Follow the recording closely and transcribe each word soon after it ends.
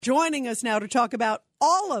Joining us now to talk about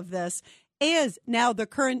all of this is now the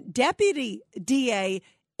current deputy DA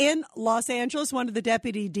in Los Angeles, one of the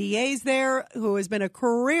deputy DAs there who has been a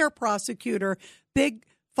career prosecutor, big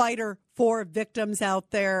fighter for victims out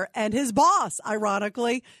there. And his boss,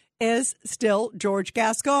 ironically, is still George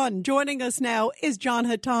Gascon. Joining us now is John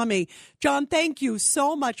Hatami. John, thank you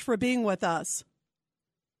so much for being with us.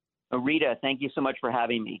 Rita, thank you so much for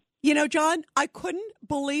having me. You know, John, I couldn't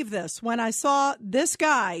believe this when I saw this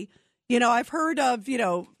guy. You know, I've heard of,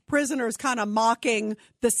 prisoners kind of mocking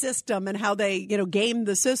the system and how they, game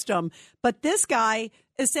the system. But this guy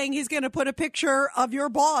is saying he's going to put a picture of your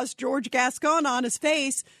boss, George Gascon, on his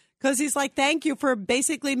face because he's like, thank you for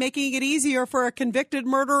basically making it easier for a convicted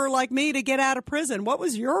murderer like me to get out of prison. What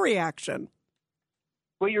was your reaction?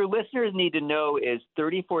 What your listeners need to know is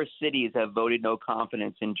 34 cities have voted no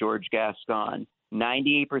confidence in George Gascon.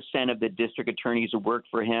 98% of the district attorneys who work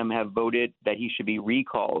for him have voted that he should be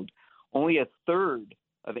recalled. Only a third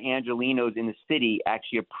of Angelenos in the city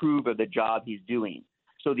actually approve of the job he's doing.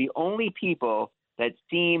 So the only people that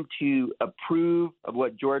seem to approve of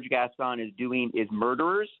what George Gascon is doing is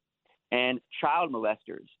murderers and child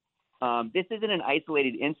molesters. This isn't an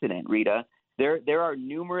isolated incident, Rita. There are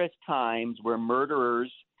numerous times where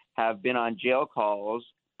murderers have been on jail calls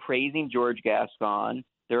praising George Gascon.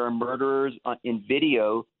 There are murderers in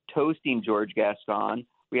video toasting George Gascon.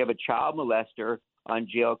 We have a child molester on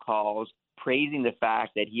jail calls praising the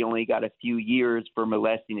fact that he only got a few years for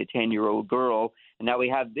molesting a 10-year-old girl. And now we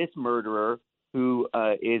have this murderer who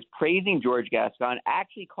is praising George Gascon,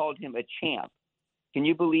 actually called him a champ. Can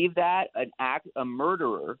you believe that? A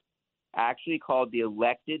murderer actually called the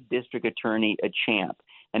elected district attorney a champ.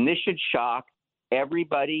 And this should shock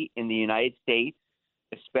everybody in the United States,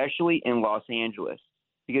 especially in Los Angeles.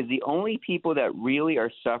 Because the only people that really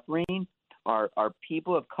are suffering are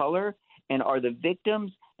people of color and are the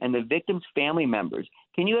victims and the victims' family members.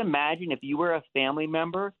 Can you imagine if you were a family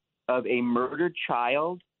member of a murdered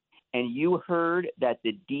child and you heard that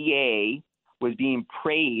the DA was being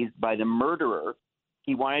praised by the murderer?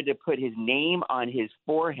 He wanted to put his name on his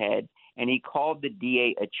forehead and he called the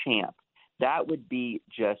DA a champ. That would be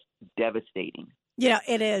just devastating. Yeah,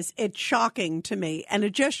 it is. It's shocking to me. And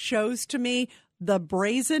it just shows to me the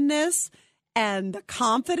brazenness and the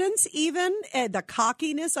confidence, even the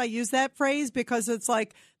cockiness. I use that phrase because it's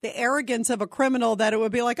like the arrogance of a criminal that it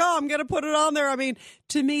would be like, oh, I'm going to put it on there. I mean,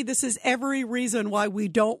 to me, this is every reason why we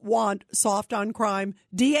don't want soft on crime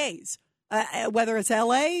DAs, whether it's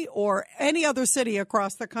L.A. or any other city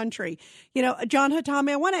across the country. You know, John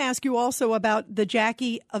Hatami, I want to ask you also about the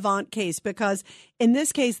Jackie Avant case, because in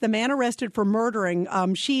this case, the man arrested for murdering,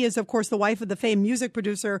 she is, of course, the wife of the famed music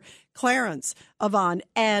producer Clarence Avant,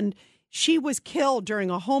 and she was killed during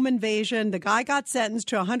a home invasion. The guy got sentenced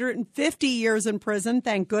to 150 years in prison,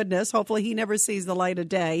 thank goodness. Hopefully he never sees the light of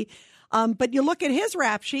day. But you look at his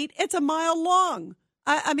rap sheet, it's a mile long.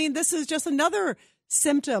 I mean, this is just another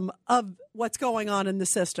symptom of what's going on in the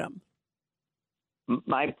system.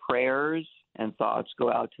 My prayers and thoughts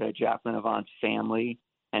go out to Jacqueline Avant's family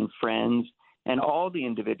and friends, and all the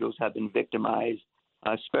individuals have been victimized,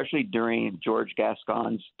 especially during George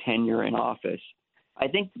Gascon's tenure in office. I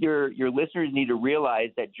think your listeners need to realize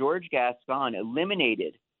that George Gascon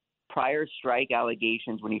eliminated prior strike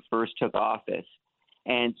allegations when he first took office.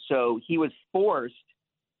 And so he was forced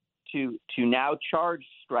to now charge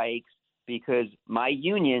strikes because my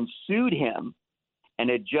union sued him, and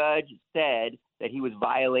a judge said that he was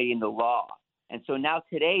violating the law. And so now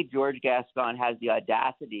today, George Gascon has the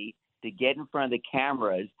audacity to get in front of the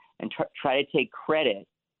cameras and try to take credit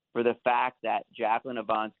for the fact that Jacqueline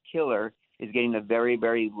Avant's killer is getting a very,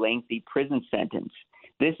 very lengthy prison sentence.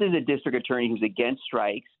 This is a district attorney who's against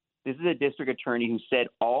strikes. This is a district attorney who said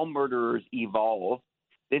all murderers evolve.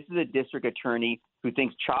 This is a district attorney who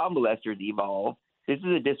thinks child molesters evolve. This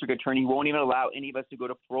is a district attorney who won't even allow any of us to go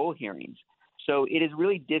to parole hearings. So it is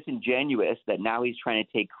really disingenuous that now he's trying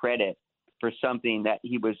to take credit for something that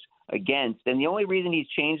he was against. And the only reason he's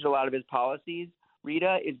changed a lot of his policies,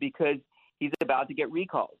 Rita, is because he's about to get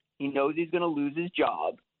recalled. He knows he's going to lose his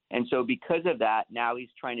job. And so because of that, now he's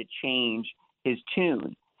trying to change his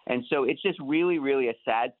tune. And so it's just really, really a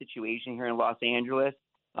sad situation here in Los Angeles.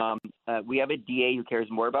 We have a DA who cares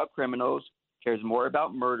more about criminals, cares more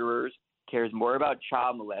about murderers, cares more about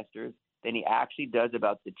child molesters than he actually does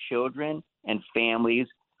about the children and families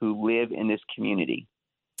who live in this community.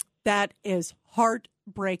 That is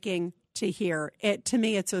heartbreaking to hear. To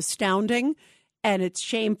me, it's astounding and it's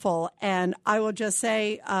shameful. And I will just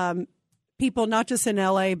say, people, not just in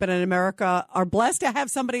L.A., but in America, are blessed to have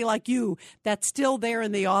somebody like you that's still there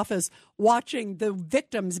in the office watching the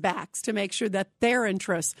victims' backs to make sure that their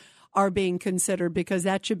interests are being considered, because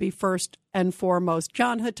that should be first and foremost.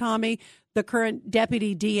 John Hatami, the current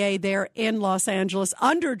deputy DA there in Los Angeles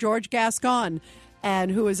under George Gascon, and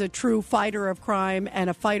who is a true fighter of crime and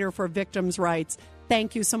a fighter for victims' rights.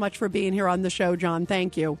 Thank you so much for being here on the show, John.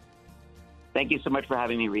 Thank you. Thank you so much for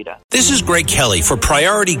having me, Rita. This is Greg Kelly for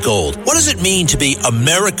Priority Gold. What does it mean to be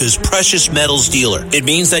America's precious metals dealer? It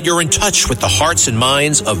means that you're in touch with the hearts and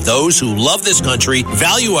minds of those who love this country,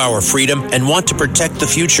 value our freedom, and want to protect the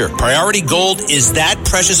future. Priority Gold is that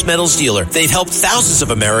precious metals dealer. They've helped thousands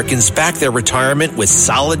of Americans back their retirement with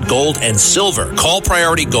solid gold and silver. Call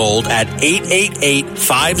Priority Gold at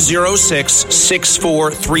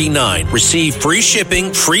 888-506-6439. Receive free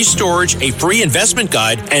shipping, free storage, a free investment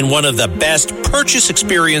guide, and one of the best purchase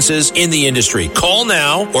experiences in the industry. Call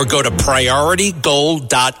now or go to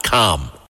PriorityGold.com.